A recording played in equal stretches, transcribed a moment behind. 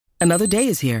Another day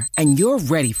is here, and you're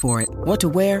ready for it. What to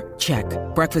wear? Check.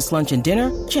 Breakfast, lunch, and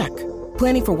dinner? Check.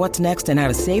 Planning for what's next and how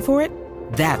to save for it?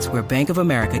 That's where Bank of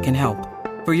America can help.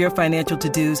 For your financial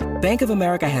to-dos, Bank of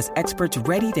America has experts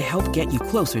ready to help get you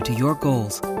closer to your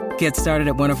goals. Get started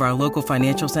at one of our local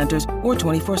financial centers or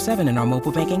 24/7 in our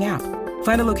mobile banking app.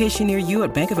 Find a location near you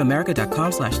at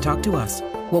bankofamerica.com/talktous.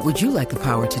 What would you like the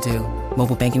power to do?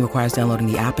 Mobile banking requires downloading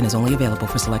the app and is only available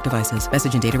for select devices.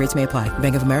 Message and data rates may apply.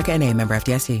 Bank of America N.A., member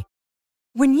FDIC.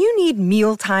 When you need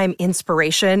mealtime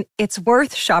inspiration, it's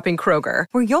worth shopping Kroger,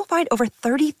 where you'll find over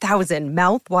 30,000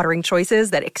 mouth-watering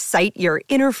choices that excite your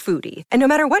inner foodie. And no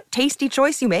matter what tasty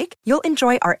choice you make, you'll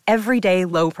enjoy our everyday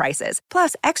low prices,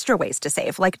 plus extra ways to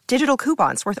save, like digital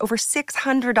coupons worth over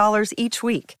 $600 each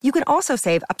week. You can also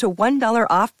save up to $1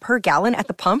 off per gallon at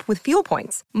the pump with fuel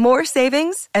points. More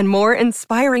savings and more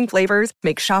inspiring flavors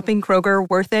make shopping Kroger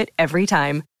worth it every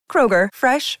time. Kroger,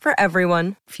 fresh for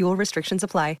everyone. Fuel restrictions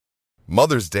apply.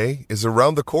 Mother's Day is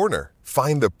around the corner.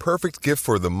 Find the perfect gift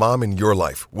for the mom in your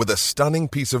life with a stunning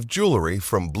piece of jewelry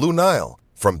from Blue Nile.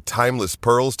 From timeless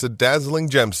pearls to dazzling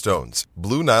gemstones,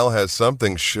 Blue Nile has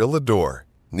something she'll adore.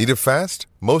 Need it fast?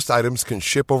 Most items can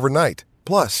ship overnight.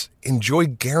 Plus, enjoy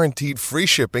guaranteed free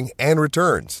shipping and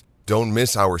returns. Don't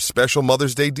miss our special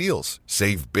Mother's Day deals.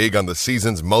 Save big on the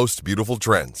season's most beautiful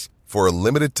trends. For a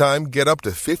limited time, get up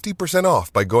to 50%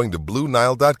 off by going to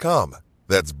BlueNile.com.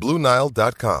 That's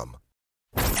BlueNile.com.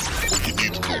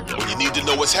 When you need to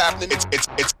know what's happening,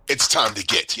 it's time to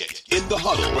get in the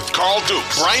huddle with Carl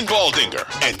Dukes, Brian Baldinger,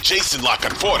 and Jason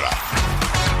LaCanfora.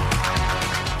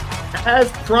 As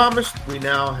promised, we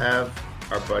now have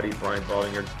our buddy Brian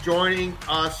Baldinger joining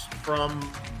us from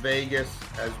Vegas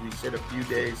as we sit a few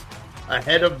days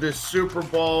ahead of this Super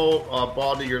Bowl.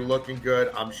 Baldy, you're looking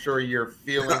good. I'm sure you're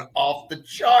feeling off the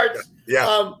charts.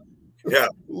 Yeah,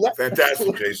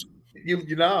 fantastic, Jason.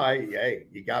 You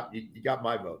got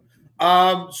my vote.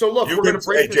 So look, we're going to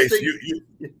break this thing.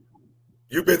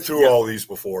 You've been through all these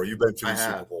before. You've been through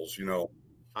Super Bowls, you know.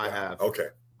 I have. Okay.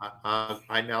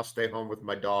 I now stay home with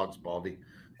my dogs, Baldy,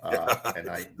 and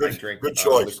I drink. Good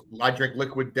choice. I drink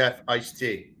Liquid Death iced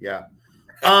tea. Yeah.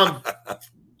 I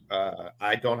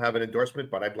don't have an endorsement,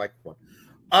 but I'd like one.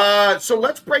 So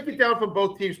let's break it down from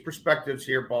both teams' perspectives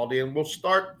here, Baldy, and we'll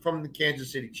start from the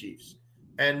Kansas City Chiefs.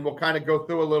 And we'll kind of go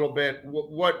through a little bit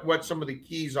what some of the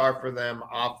keys are for them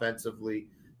offensively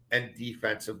and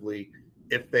defensively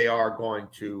if they are going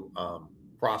to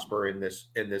prosper in this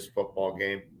football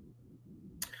game.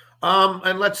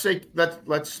 And let's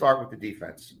start with the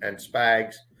defense and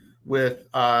Spags with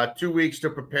 2 weeks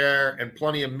to prepare and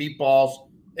plenty of meatballs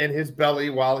in his belly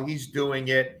while he's doing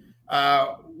it.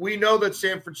 We know that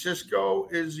San Francisco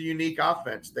is a unique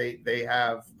offense. They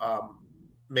have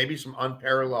maybe some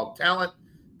unparalleled talent.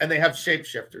 And they have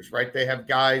shapeshifters, right? They have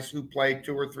guys who play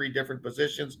 2 or 3 different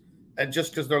positions. And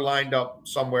just because they're lined up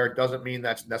somewhere doesn't mean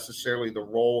that's necessarily the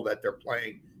role that they're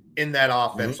playing in that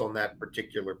offense on that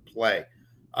particular play.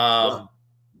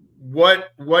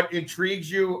 What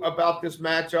intrigues you about this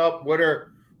matchup?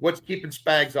 What's keeping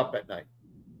Spags up at night?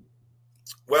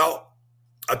 Well,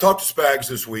 I talked to Spags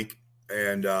this week,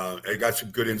 and I got some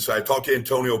good insight. I talked to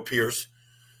Antonio Pierce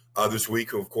this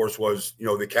week, who, of course, was,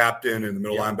 the captain and the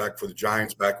middle linebacker for the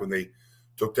Giants back when they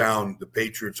took down the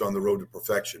Patriots on the road to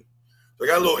perfection. So I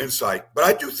got a little insight. But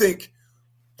I do think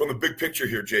from the big picture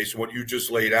here, Jason, what you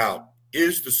just laid out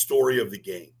is the story of the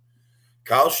game.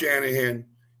 Kyle Shanahan,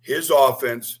 his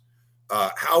offense,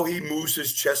 how he moves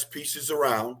his chess pieces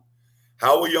around,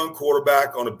 how a young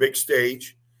quarterback on a big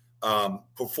stage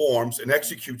performs and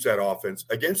executes that offense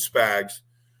against Spags,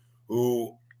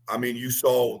 who – you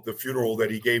saw the funeral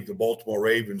that he gave the Baltimore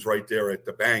Ravens right there at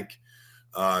the bank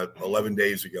 11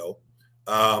 days ago.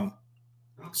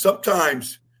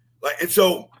 Sometimes,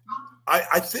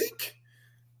 I think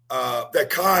that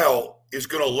Kyle is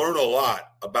going to learn a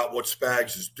lot about what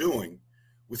Spags is doing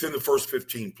within the first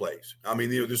 15 plays.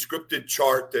 The scripted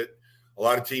chart that a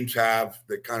lot of teams have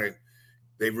that kind of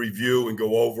they review and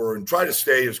go over and try to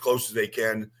stay as close as they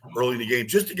can early in the game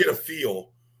just to get a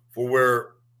feel for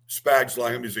where Spags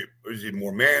line him. Is he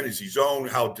more man? Is he zone?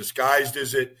 How disguised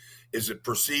is it? Is it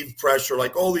perceived pressure?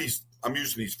 Like all these, I'm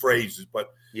using these phrases, but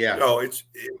it's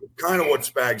kind of what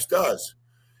Spags does.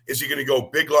 Is he going to go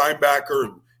big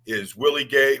linebacker? Is Willie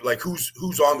Gay? Like who's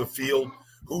on the field?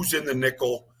 Who's in the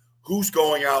nickel? Who's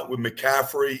going out with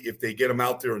McCaffrey if they get him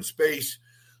out there in space?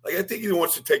 Like I think he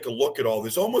wants to take a look at all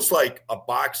this, almost like a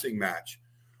boxing match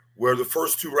where the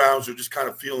first 2 rounds are just kind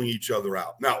of feeling each other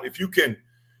out. Now, if you can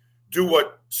do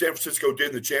what San Francisco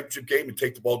did in the championship game and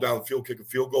take the ball down the field, kick a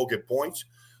field goal, get points,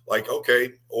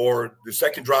 or the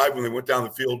second drive when they went down the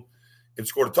field and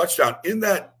scored a touchdown. In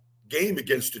that game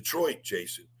against Detroit,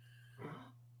 Jason,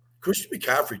 Christian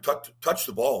McCaffrey touched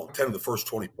the ball in 10 of the first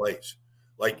 20 plays.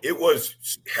 Like, it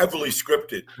was heavily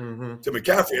scripted to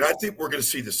McCaffrey. And I think we're going to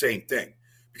see the same thing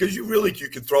because you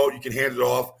can throw it, you can hand it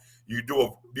off, you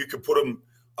can put him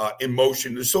in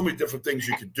motion. There's so many different things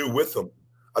you can do with him.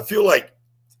 I feel like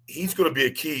he's going to be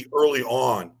a key early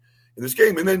on in this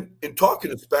game. And then in talking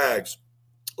to Spags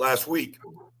last week,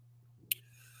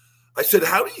 I said,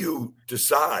 how do you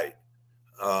decide,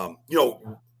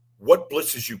 what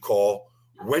blitzes you call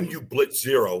when you blitz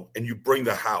zero and you bring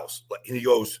the house? And he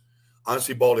goes,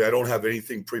 honestly, Baldy, I don't have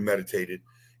anything premeditated.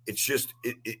 It's just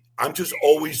I'm just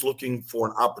always looking for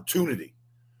an opportunity,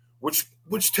 which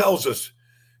tells us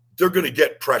they're going to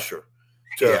get pressure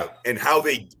and how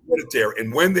they get it there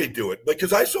and when they do it.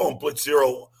 Because I saw them blitz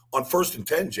zero on 1st and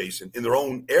 10, Jason, in their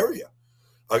own area,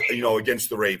 against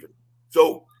the Ravens.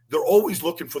 So they're always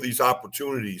looking for these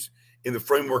opportunities in the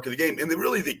framework of the game. And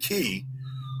the key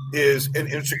is, and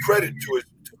it's a credit to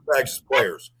Spags'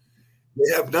 players,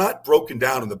 they have not broken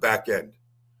down in the back end.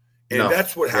 And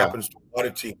that's what happens to a lot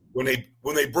of teams. When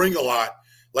they bring a lot,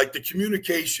 like, the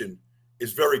communication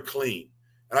is very clean.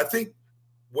 And I think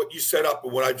what you set up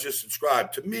and what I've just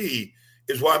described, to me,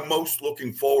 is what I'm most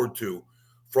looking forward to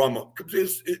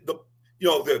because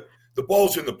the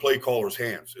ball's in the play caller's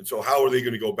hands. And so how are they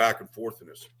going to go back and forth in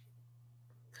this?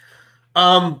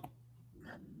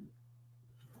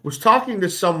 Was talking to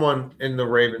someone in the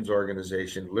Ravens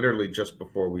organization literally just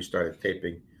before we started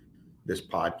taping this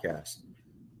podcast.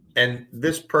 And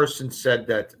this person said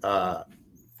that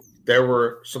there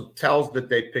were some tells that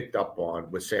they picked up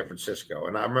on with San Francisco.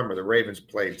 And I remember the Ravens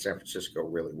played San Francisco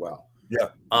really well. Yeah.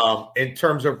 In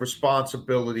terms of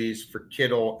responsibilities for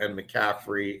Kittle and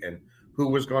McCaffrey and who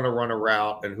was going to run a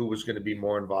route and who was going to be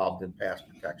more involved in pass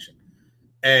protection.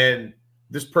 And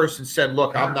this person said,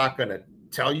 look, I'm not going to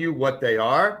tell you what they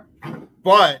are,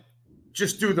 but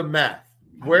just do the math.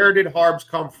 Where did Harbs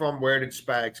come from? Where did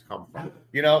Spags come from?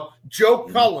 Joe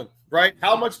Cullen, right?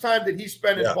 How much time did he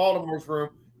spend in Baltimore's room?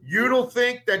 You don't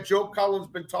think that Joe Cullen's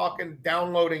been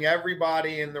downloading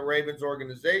everybody in the Ravens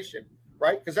organization,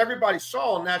 right? Because everybody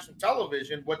saw on national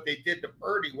television what they did to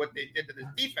Purdy, what they did to the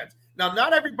defense. Now,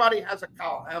 not everybody has a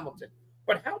Kyle Hamilton,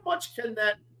 but how much can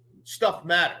that stuff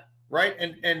matter? Right.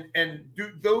 And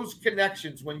do those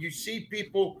connections when you see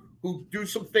people who do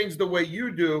some things the way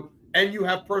you do and you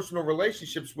have personal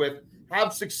relationships with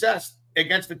have success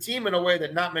against a team in a way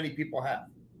that not many people have.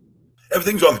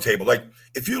 Everything's on the table. Like,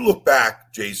 if you look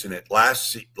back, Jason, at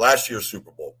last year's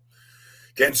Super Bowl,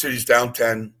 Kansas City's down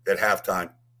 10 at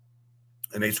halftime,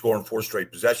 and they score in 4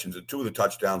 straight possessions. And 2 of the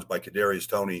touchdowns by Kadarius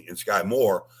Toney and Sky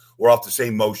Moore were off the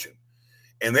same motion.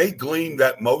 And they gleaned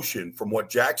that motion from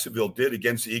what Jacksonville did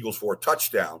against the Eagles for a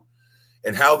touchdown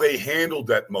and how they handled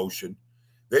that motion.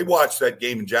 They watched that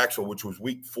game in Jacksonville, which was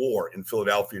week 4 in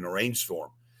Philadelphia in a rainstorm.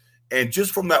 And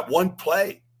just from that one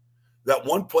play,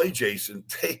 Jason,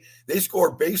 they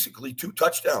scored basically 2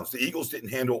 touchdowns. The Eagles didn't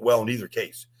handle it well in either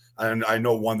case. And I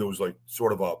know one that was like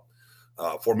sort of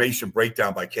a formation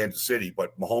breakdown by Kansas City,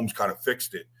 but Mahomes kind of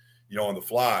fixed it, on the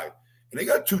fly. And they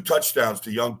got 2 touchdowns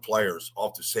to young players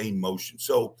off the same motion.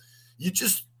 So you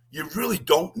really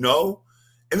don't know.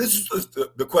 And this is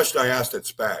the question I asked at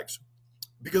Spags,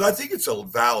 because I think it's a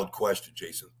valid question,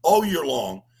 Jason. All year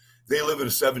long, they live in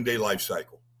a 7-day life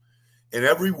cycle. And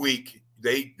every week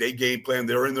they game plan.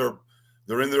 They're in their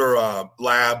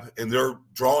lab and they're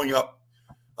drawing up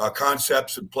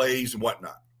concepts and plays and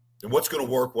whatnot. And what's going to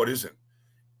work, what isn't.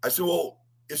 I said, well,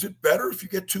 is it better if you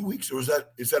get 2 weeks, or is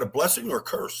that a blessing or a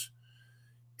curse?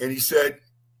 And he said,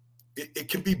 it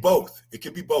can be both. It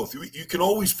can be both. You can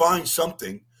always find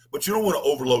something, but you don't want to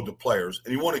overload the players,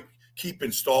 and you want to keep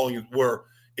installing it where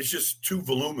it's just too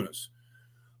voluminous.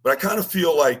 But I kind of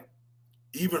feel like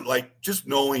even like just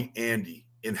knowing Andy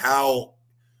and how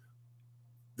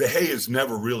the hay is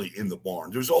never really in the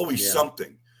barn. There's always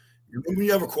something. And when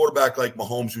you have a quarterback like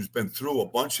Mahomes who's been through a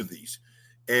bunch of these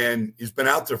and he's been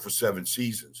out there for 7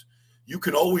 seasons, you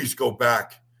can always go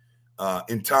back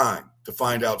in time to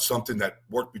find out something that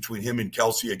worked between him and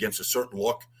Kelsey against a certain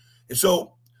look. And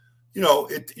so,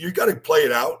 you got to play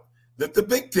it out. The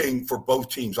big thing for both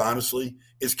teams, honestly,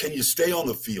 is can you stay on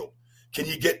the field? Can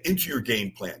you get into your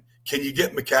game plan? Can you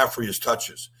get McCaffrey his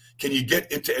touches? Can you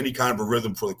get into any kind of a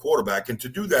rhythm for the quarterback? And to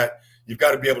do that, you've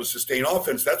got to be able to sustain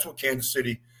offense. That's what Kansas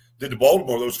City did to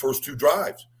Baltimore those first 2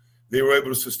 drives. They were able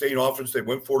to sustain offense. They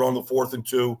went for it on the 4th and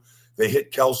 2. They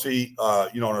hit Kelsey,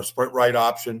 on a sprint right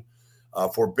option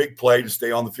for a big play to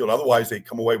stay on the field. Otherwise, they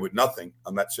come away with nothing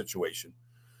on that situation.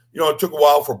 It took a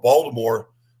while for Baltimore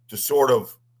to sort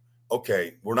of,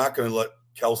 okay, we're not going to let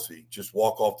Kelsey just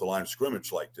walk off the line of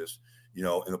scrimmage like this.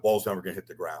 and the ball's never going to hit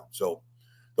the ground. So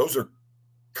those are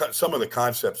some of the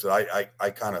concepts that I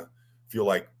kind of feel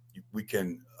like we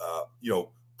can,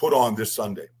 put on this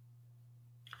Sunday.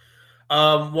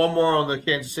 One more on the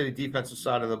Kansas City defensive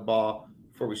side of the ball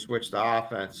before we switch to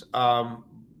offense.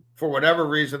 For whatever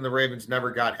reason, the Ravens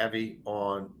never got heavy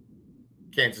on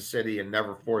Kansas City and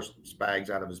never forced Spags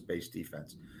out of his base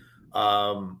defense.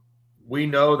 We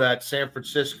know that San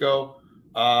Francisco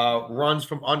runs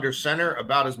from under center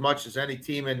about as much as any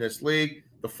team in this league.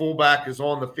 The fullback is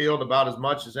on the field about as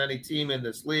much as any team in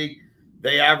this league.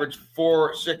 They average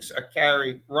 4.6 a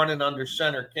carry running under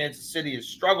center. Kansas City has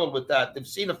struggled with that. They've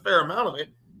seen a fair amount of it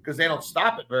because they don't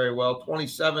stop it very well.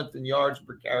 27th in yards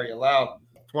per carry allowed,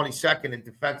 22nd in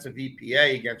defensive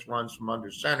EPA against runs from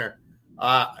under center.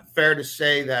 Fair to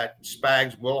say that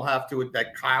Spags will have to,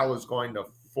 that Kyle is going to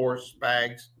force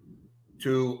Spags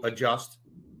to adjust?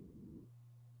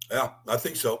 Yeah, I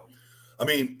think so. I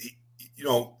mean,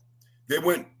 they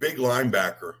went big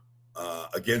linebacker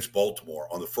against Baltimore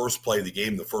on the first play of the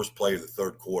game, the first play of the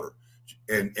third quarter.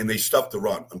 And they stuffed the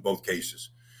run in both cases.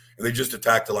 And they just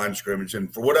attacked the line of scrimmage.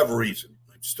 And for whatever reason,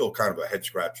 it's still kind of a head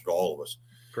scratcher to all of us.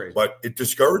 Crazy. But it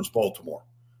discouraged Baltimore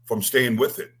from staying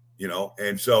with it,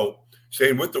 and so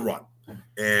staying with the run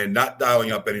and not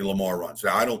dialing up any Lamar runs.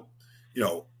 Now,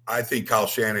 I think Kyle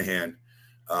Shanahan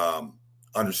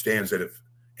understands that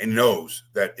and knows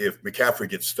that if McCaffrey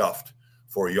gets stuffed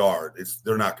for a yard,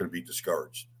 they're not going to be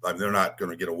discouraged. I mean, they're not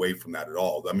going to get away from that at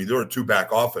all. I mean, they're a two-back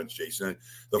offense, Jason.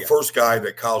 The first guy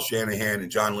that Kyle Shanahan and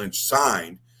John Lynch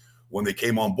signed when they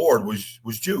came on board was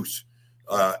Juice.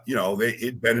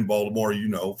 He'd been in Baltimore,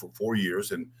 for 4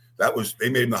 years, and they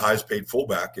made him the highest paid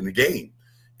fullback in the game.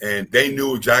 And they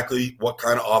knew exactly what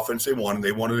kind of offense they wanted.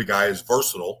 They wanted a guy as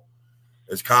versatile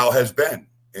as Kyle has been.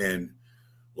 And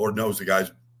Lord knows the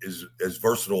guy's is as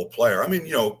versatile a player. I mean,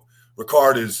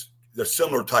 Ricard is a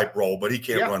similar type role, but he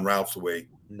can't run routes the way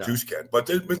Juice can. But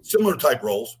there's been similar type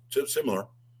roles, similar.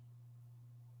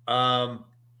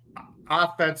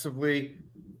 Offensively,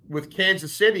 with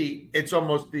Kansas City, it's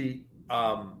almost the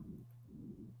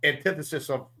antithesis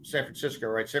of San Francisco,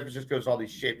 right? San Francisco has all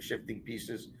these shape-shifting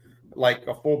pieces, like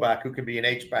a fullback who could be an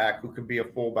H-back, who could be a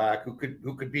fullback, who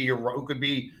could be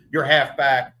your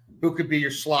halfback, who could be your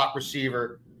slot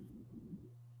receiver.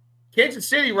 Kansas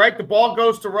City, right? The ball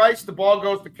goes to Rice, the ball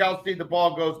goes to Kelsey, the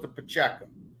ball goes to Pacheco.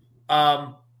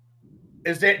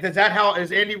 Is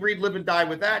Andy Reid live and die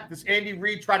with that? Does Andy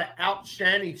Reid try to out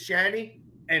Shanny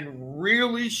and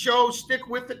really show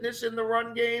stick-with-itness in the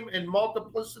run game and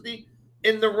multiplicity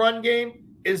in the run game?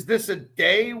 Is this a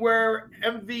day where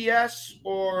MVS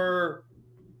or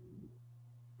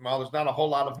there's not a whole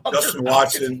lot of Justin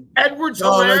Watson,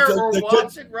 Edwards-Helaire or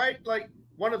Watson, right? Like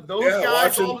one of those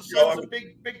guys Watson, all of a sudden is a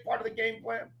big part of the game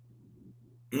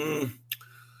plan.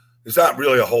 It's not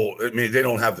really a whole. I mean, they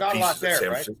don't have the pieces that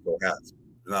San Francisco has.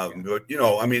 No, but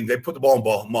I mean, they put the ball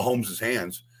in Mahomes'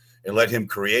 hands and let him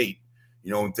create.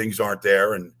 When things aren't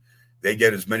there, and they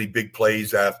get as many big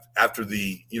plays after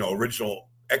the original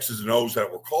X's and O's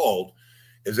that were called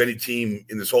as any team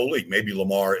in this whole league. Maybe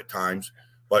Lamar at times,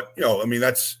 but I mean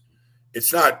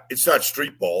it's not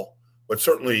street ball, but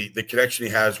certainly the connection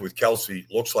he has with Kelsey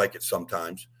looks like it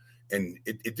sometimes, and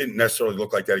it didn't necessarily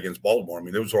look like that against Baltimore. I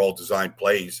mean, those are all designed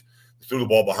plays. They threw the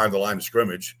ball behind the line of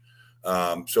scrimmage,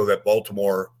 so that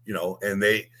Baltimore, and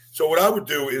they. So what I would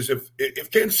do is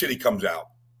if Kansas City comes out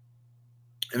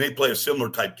and they play a similar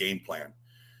type game plan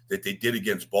that they did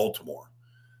against Baltimore,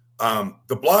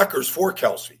 the blockers for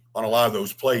Kelsey on a lot of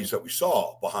those plays that we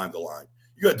saw behind the line,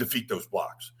 you got to defeat those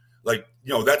blocks. Like,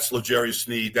 that's L'Jarius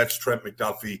Sneed, that's Trent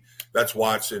McDuffie, that's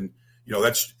Watson,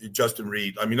 that's Justin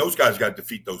Reed. I mean, those guys got to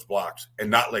defeat those blocks and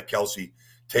not let Kelsey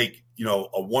take, a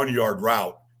 1-yard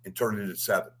route and turn it into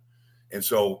 7. And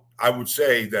so I would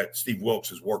say that Steve Wilks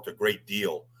has worked a great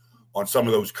deal on some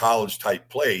of those college-type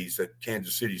plays that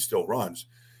Kansas City still runs.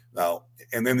 Now,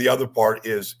 and then the other part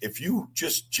is if you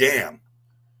just jam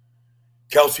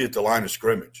Kelsey at the line of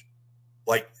scrimmage,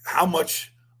 like how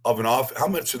much of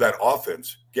that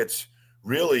offense gets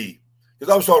really –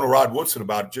 because I was talking to Rod Woodson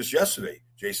about it just yesterday,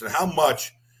 Jason, how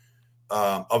much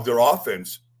of their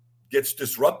offense gets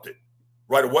disrupted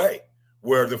right away,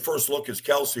 where the first look is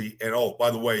Kelsey and, oh,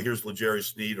 by the way, here's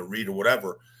L'Jarius Sneed or Reed or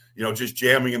whatever, just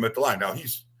jamming him at the line. Now,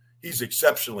 he's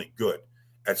exceptionally good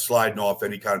at sliding off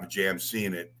any kind of a jam,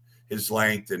 seeing it, his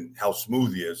length and how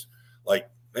smooth he is. Like,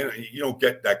 you don't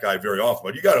get that guy very often,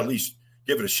 but you got to at least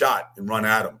give it a shot and run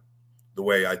at him the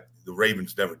way the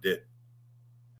Ravens never did.